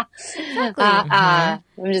 Exactly.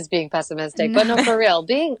 I'm just being pessimistic, but no, for real,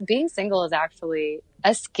 being single is actually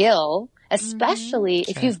a skill, especially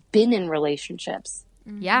if you've been in relationships.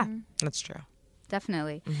 Yeah, That's true.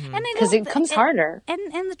 definitely. Mm-hmm. And Because it comes harder.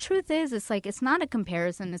 And the truth is, it's like, it's not a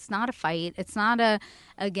comparison. It's not a fight. It's not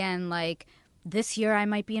again, like, this year I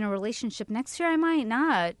might be in a relationship. Next year I might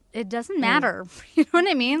not. It doesn't matter. You know what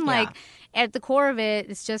I mean? Like, at the core of it,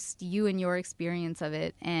 it's just you and your experience of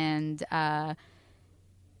it. And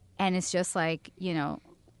it's just like,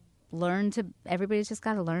 everybody's just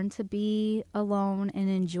got to learn to be alone and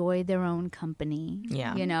enjoy their own company.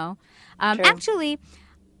 Yeah. Actually,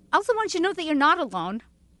 I also want you to know that you're not alone.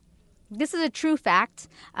 This is a true fact.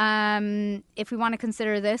 If we want to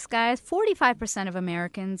consider this, guys, 45% of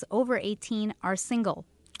Americans over 18 are single.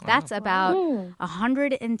 That's about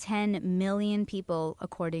 110 million people,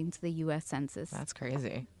 according to the U.S. Census. That's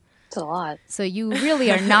crazy. It's a lot. So you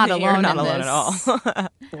really are not alone. You're not in alone this. at all.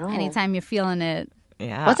 No. Anytime you're feeling it.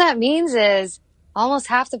 Yeah. What that means is almost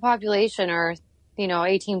half the population, or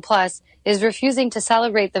 18 plus, is refusing to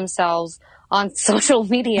celebrate themselves on social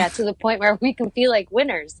media to the point where we can feel like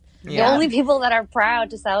winners. Yeah. The only people that are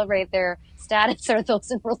proud to celebrate their status are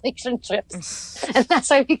those in relationships. And that's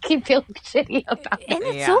why we keep feeling shitty about it. And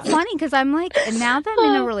it's so funny because I'm like, now that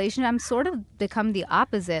I'm in a relationship, I'm sort of become the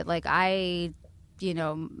opposite. Like my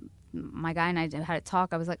guy and I had a talk.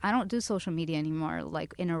 I was like, I don't do social media anymore,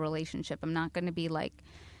 like in a relationship. I'm not going to be like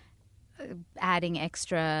adding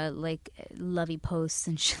extra like lovey posts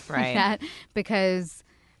and shit like that, because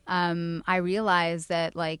I realize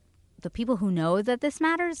that like the people who know that this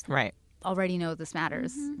matters already know this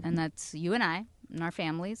matters. And that's you and I and our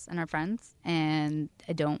families and our friends. And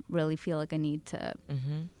I don't really feel like I need to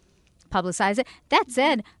publicize it. That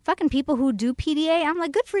said, fucking people who do PDA, I'm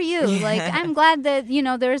like, good for you. Like, I'm glad that,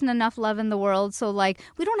 there isn't enough love in the world. So like,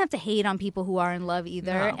 we don't have to hate on people who are in love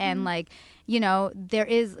either. No. And like,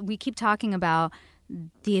 we keep talking about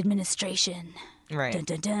the administration. Right.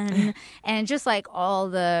 Dun, dun, dun, and just like all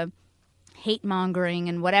the hate mongering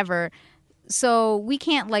and whatever. So we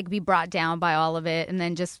can't like be brought down by all of it and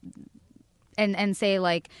then just and say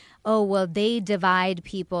like, oh, well, they divide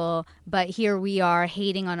people, but here we are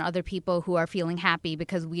hating on other people who are feeling happy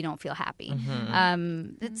because we don't feel happy.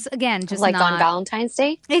 It's, again, just like not... on Valentine's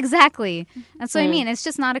Day? Exactly. That's what I mean. It's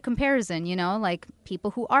just not a comparison, like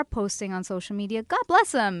people who are posting on social media, God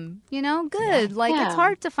bless them, good. Yeah. Like, it's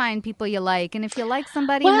hard to find people you like. And if you like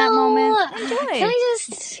somebody in that moment, enjoy.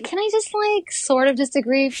 Can I just like sort of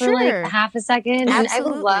disagree for like half a second? Absolutely. And I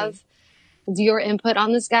would love your input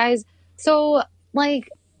on this, guys. So, like,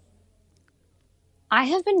 I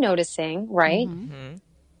have been noticing, right,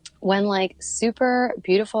 when like super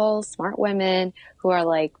beautiful, smart women who are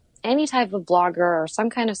like any type of blogger or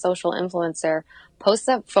some kind of social influencer posts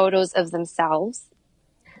up photos of themselves,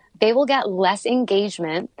 they will get less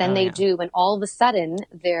engagement than they do when all of a sudden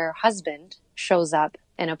their husband shows up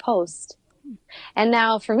in a post. And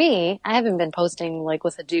now for me, I haven't been posting like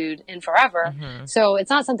with a dude in forever. So it's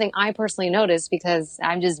not something I personally notice because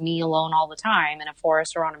I'm just me alone all the time in a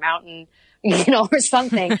forest or on a mountain, or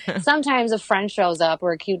something. Sometimes a friend shows up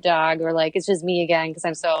or a cute dog or like, it's just me again because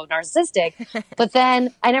I'm so narcissistic. But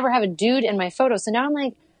then I never have a dude in my photo. So now I'm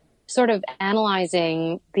like sort of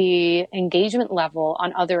analyzing the engagement level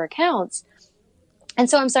on other accounts. And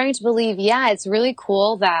so I'm starting to believe, it's really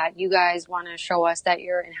cool that you guys want to show us that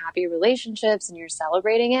you're in happy relationships and you're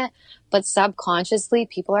celebrating it. But subconsciously,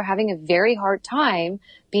 people are having a very hard time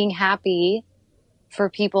being happy for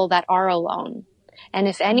people that are alone. And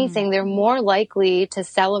if anything, they're more likely to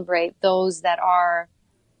celebrate those that are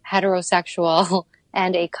heterosexual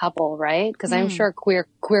and a couple, right? Because I'm sure queer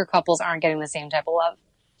couples aren't getting the same type of love.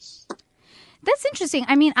 That's interesting.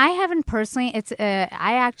 I mean, I haven't personally. I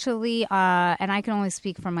actually, and I can only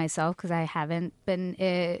speak for myself because I haven't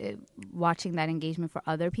been watching that engagement for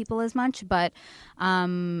other people as much. But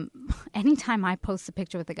anytime I post a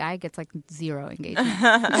picture with a guy, it gets like 0 engagement,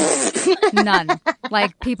 none.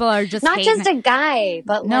 Like people are just not just a guy,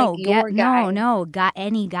 but no, like your guy. No,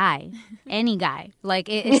 any guy. any guy. Like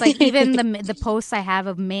it's like even the posts I have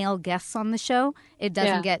of male guests on the show, it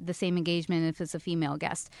doesn't get the same engagement if it's a female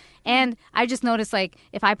guest. And I just noticed like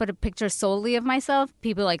if I put a picture solely of myself,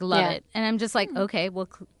 people like love it, and I'm just like, okay, well.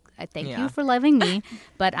 I thank you for loving me,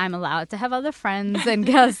 but I'm allowed to have other friends and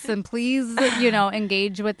guests, and please,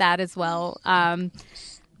 engage with that as well.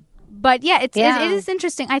 But yeah, it is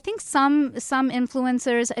interesting. I think some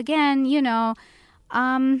influencers, again,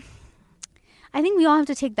 I think we all have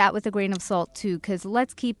to take that with a grain of salt too, because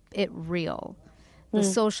let's keep it real. The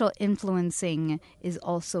social influencing is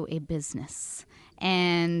also a business.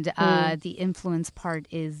 And the influence part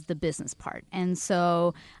is the business part. And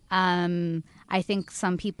so I think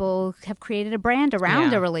some people have created a brand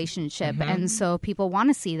around a relationship. And so people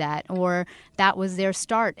want to see that. Or that was their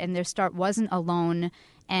start, and their start wasn't alone.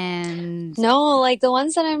 And no, like the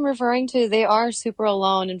ones that I'm referring to, they are super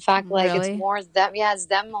alone. In fact, like it's more them. Yeah, it's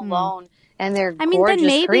them alone. And they're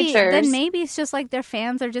gorgeous creatures. Then maybe it's just like their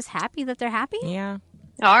fans are just happy that they're happy. Yeah.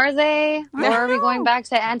 Are they? Or are we going back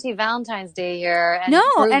to anti-Valentine's Day here and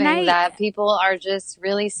proving that people are just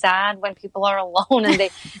really sad when people are alone?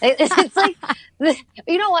 And it's like,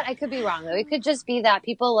 you know what? I could be wrong, though. It could just be that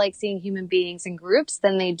people like seeing human beings in groups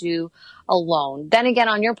than they do alone. Then again,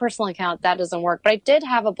 on your personal account, that doesn't work. But I did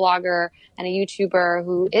have a blogger and a YouTuber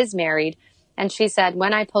who is married. And she said,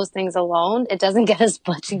 when I post things alone, it doesn't get as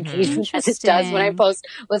much engagement as it does when I post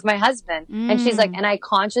with my husband. And she's like, and I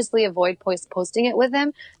consciously avoid posting it with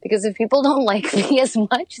him because if people don't like me as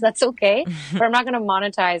much, that's okay. But I'm not going to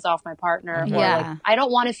monetize off my partner. Or like, I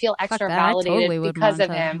don't want to feel extra validated because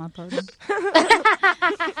of him.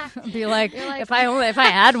 Be like, if I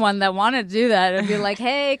had one that wanted to do that, it'd be like,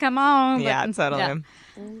 hey, come on. Yeah, totally. Yeah.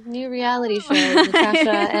 New reality show,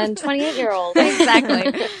 Natasha and 28-year-old.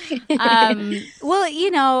 Exactly.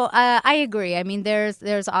 Well, I agree. I mean,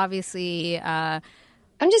 there's obviously. I'm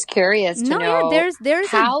just curious to know there's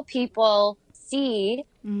how people see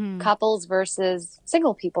couples versus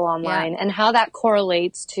single people online, and how that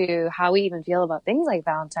correlates to how we even feel about things like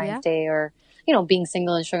Valentine's Day or being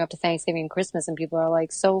single and showing up to Thanksgiving and Christmas, and people are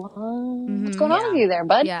like, so what's going on with you there,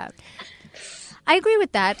 bud? Yeah. I agree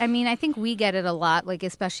with that. I mean, I think we get it a lot, like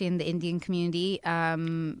especially in the Indian community,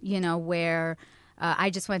 where I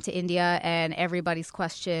just went to India and everybody's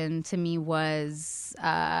question to me was...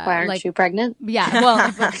 why aren't you pregnant? Yeah,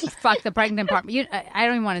 well, fuck the pregnant part. I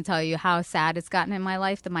don't even want to tell you how sad it's gotten in my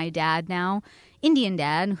life that my dad now, Indian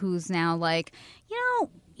dad, who's now like, you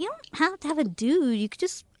don't have to have a dude. You could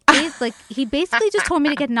just... he basically just told me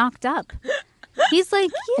to get knocked up. He's like,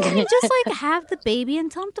 you just like have the baby and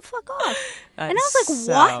tell him to fuck off. And I was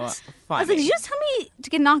like, what? Funny. I was like, did you just tell me to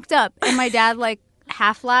get knocked up? And my dad like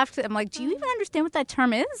half laughed. I'm like, do you even understand what that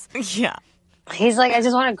term is? Yeah. He's like, I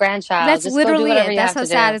just want a grandchild. That's just literally it. That's how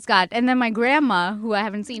sad it's got. And then my grandma, who I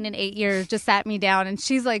haven't seen in 8 years, just sat me down, and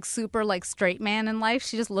she's like super like straight man in life.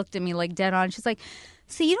 She just looked at me like dead on. She's like,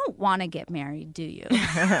 so you don't want to get married, do you?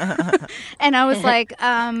 And I was like,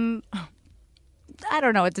 I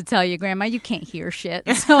don't know what to tell you, Grandma. You can't hear shit.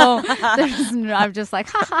 So I'm just like,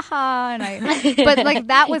 ha, ha, ha. But like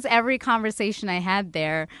that was every conversation I had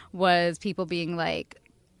there was people being like,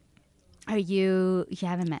 you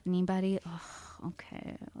haven't met anybody? Oh,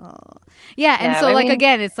 okay. Oh. Yeah. And so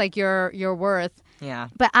again, it's like your worth. Yeah.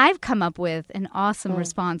 But I've come up with an awesome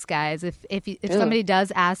response, guys. If somebody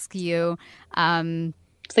does ask you.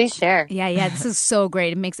 Please share. Yeah. This is so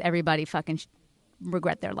great. It makes everybody fucking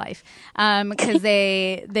regret their life because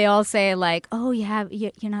they all say like, oh,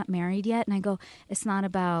 you're not married yet, and I go, it's not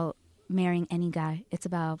about marrying any guy, it's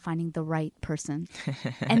about finding the right person.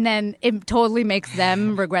 And then it totally makes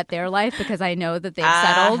them regret their life because I know that they've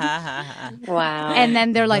settled. Wow. And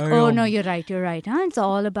then they're like, oh no, you're right, it's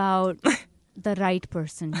all about the right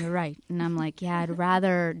person, you're right. And I'm like, yeah, I'd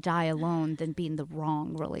rather die alone than be in the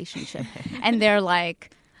wrong relationship. And they're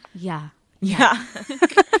like, yeah.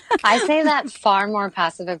 I say that far more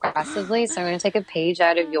passive aggressively, so I'm going to take a page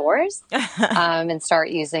out of yours and start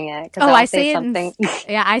using it. I say something.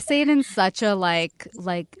 I say it in such a like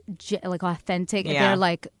authentic. Yeah. They're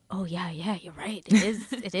like, oh yeah, you're right.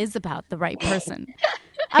 It is about the right person.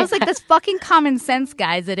 I was like, that's fucking common sense,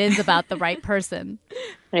 guys. It is about the right person.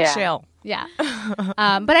 Yeah. Chill. Yeah.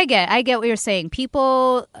 But I get what you're saying.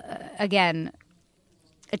 People, again,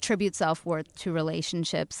 attribute self-worth to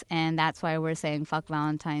relationships, and that's why we're saying fuck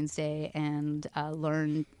Valentine's Day and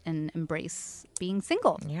learn and embrace being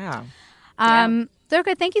single. Yeah.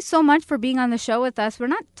 Durga, thank you so much for being on the show with us. We're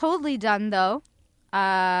not totally done though.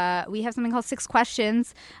 We have something called 6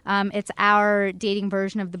 Questions. It's our dating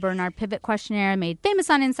version of the Bernard Pivot questionnaire, made famous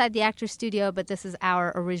on Inside the Actors Studio, but this is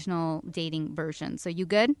our original dating version. So you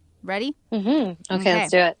good? Ready? Mm-hmm. Okay,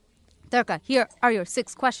 let's do it. Thurka, here are your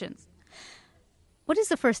 6 questions. What is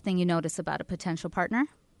the first thing you notice about a potential partner?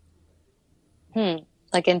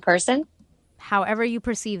 Like in person? However you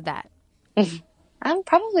perceive that.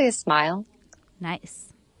 Probably a smile.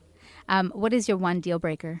 Nice. What is your one deal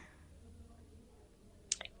breaker?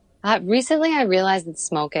 Recently, I realized it's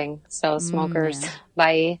smoking. So smokers,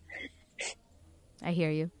 bye. I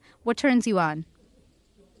hear you. What turns you on?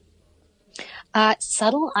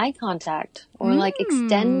 Subtle eye contact or like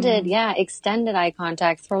extended eye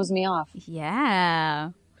contact throws me off.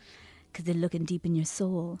 Yeah. Because they're looking deep in your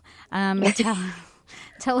soul.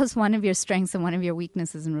 Tell us one of your strengths and one of your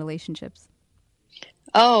weaknesses in relationships.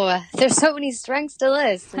 Oh, there's so many strengths to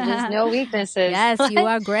list and just no weaknesses. Yes, you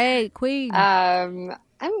are great, queen.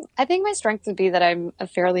 I think my strength would be that I'm a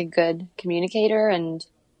fairly good communicator and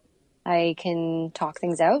I can talk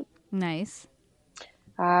things out. Nice.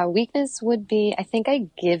 Weakness would be, I think I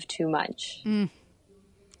give too much.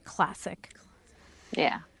 Classic.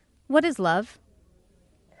 Yeah. What is love?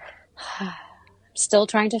 Still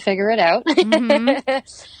trying to figure it out. I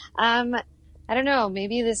don't know.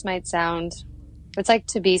 Maybe this might sound, it's like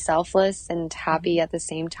to be selfless and happy at the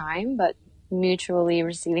same time, but mutually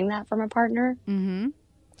receiving that from a partner.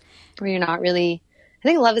 Where you're not really, I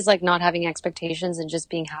think love is like not having expectations and just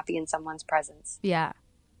being happy in someone's presence. Yeah.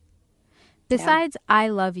 Besides I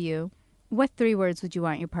love you, what 3 words would you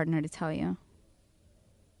want your partner to tell you?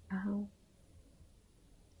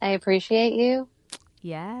 I appreciate you.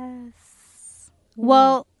 Yes.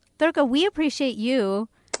 Well, Thurka, we appreciate you.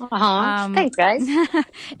 Thanks, guys.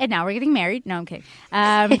 And now we're getting married. No, I'm kidding.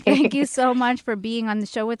 Thank you so much for being on the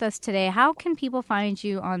show with us today. How can people find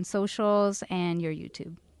you on socials and your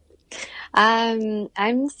YouTube? I'm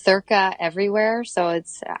Thurka everywhere. So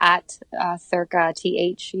it's at Thurka,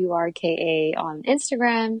 THURKA on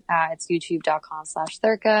Instagram. It's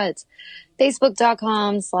youtube.com/Thurka. It's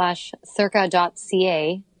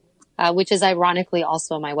facebook.com/Thurka.ca, which is ironically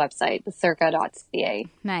also my website, Thurka.ca.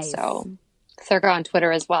 Nice. So Thurka on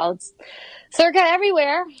Twitter as well. It's Thurka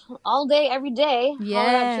everywhere, all day, every day. Yeah. All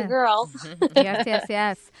about your girl.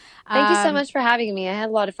 Yes. Thank you so much for having me. I had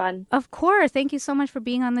a lot of fun. Of course. Thank you so much for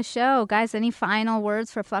being on the show. Guys, any final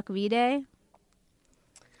words for Flak Vide?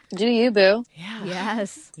 Do you, boo? Yeah.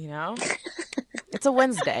 Yes. You know, it's a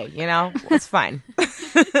Wednesday, you know, it's fine.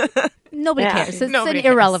 Nobody cares. It's Nobody an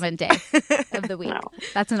cares. irrelevant day of the week. No.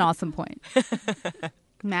 That's an awesome point.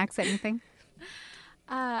 Max, anything?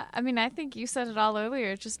 I mean, I think you said it all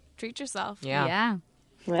earlier. Just treat yourself. Yeah.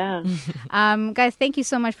 Yeah. Guys, thank you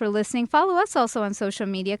so much for listening. Follow us also on social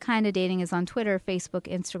media. Kinda Dating is on Twitter, Facebook,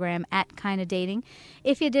 Instagram, at Kinda Dating.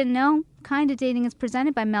 If you didn't know, Kinda Dating is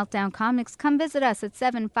presented by Meltdown Comics. Come visit us at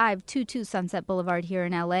 7522 Sunset Boulevard here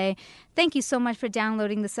in LA. Thank you so much for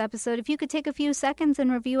downloading this episode. If you could take a few seconds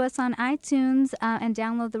and review us on iTunes and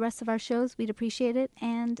download the rest of our shows, we'd appreciate it.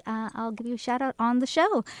 And I'll give you a shout out on the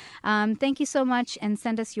show. Thank you so much, and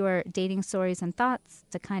send us your dating stories and thoughts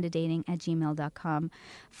to kindadating@gmail.com.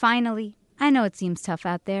 Finally, I know it seems tough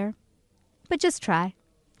out there, but just try.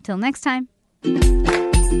 Till next time.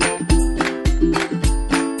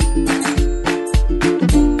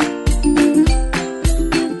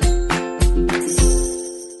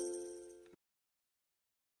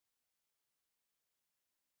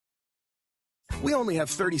 We only have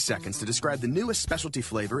 30 seconds to describe the newest specialty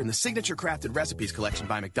flavor in the Signature Crafted Recipes collection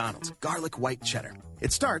by McDonald's, Garlic White Cheddar.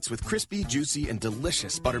 It starts with crispy, juicy, and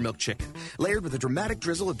delicious buttermilk chicken, layered with a dramatic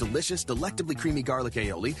drizzle of delicious, delectably creamy garlic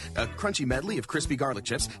aioli, a crunchy medley of crispy garlic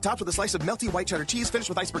chips, topped with a slice of melty white cheddar cheese, finished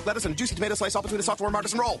with iceberg lettuce and a juicy tomato slice all between a soft warm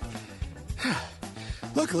artisan roll.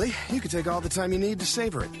 Luckily, you can take all the time you need to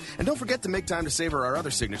savor it. And don't forget to make time to savor our other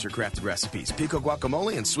signature crafted recipes, pico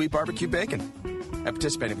guacamole and sweet barbecue bacon. At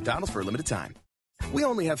participating McDonald's for a limited time. We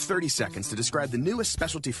only have 30 seconds to describe the newest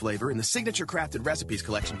specialty flavor in the Signature Crafted Recipes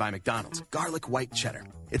collection by McDonald's, Garlic White Cheddar.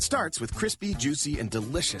 It starts with crispy, juicy, and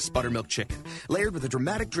delicious buttermilk chicken, layered with a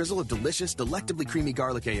dramatic drizzle of delicious, delectably creamy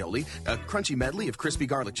garlic aioli, a crunchy medley of crispy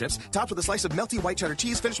garlic chips, topped with a slice of melty white cheddar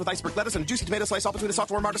cheese, finished with iceberg lettuce and a juicy tomato slice all between a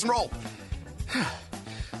soft warm artisan roll.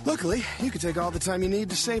 Luckily, you can take all the time you need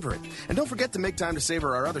to savor it. And don't forget to make time to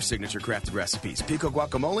savor our other signature crafted recipes, pico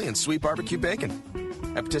guacamole and sweet barbecue bacon.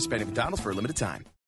 At participating McDonald's for a limited time.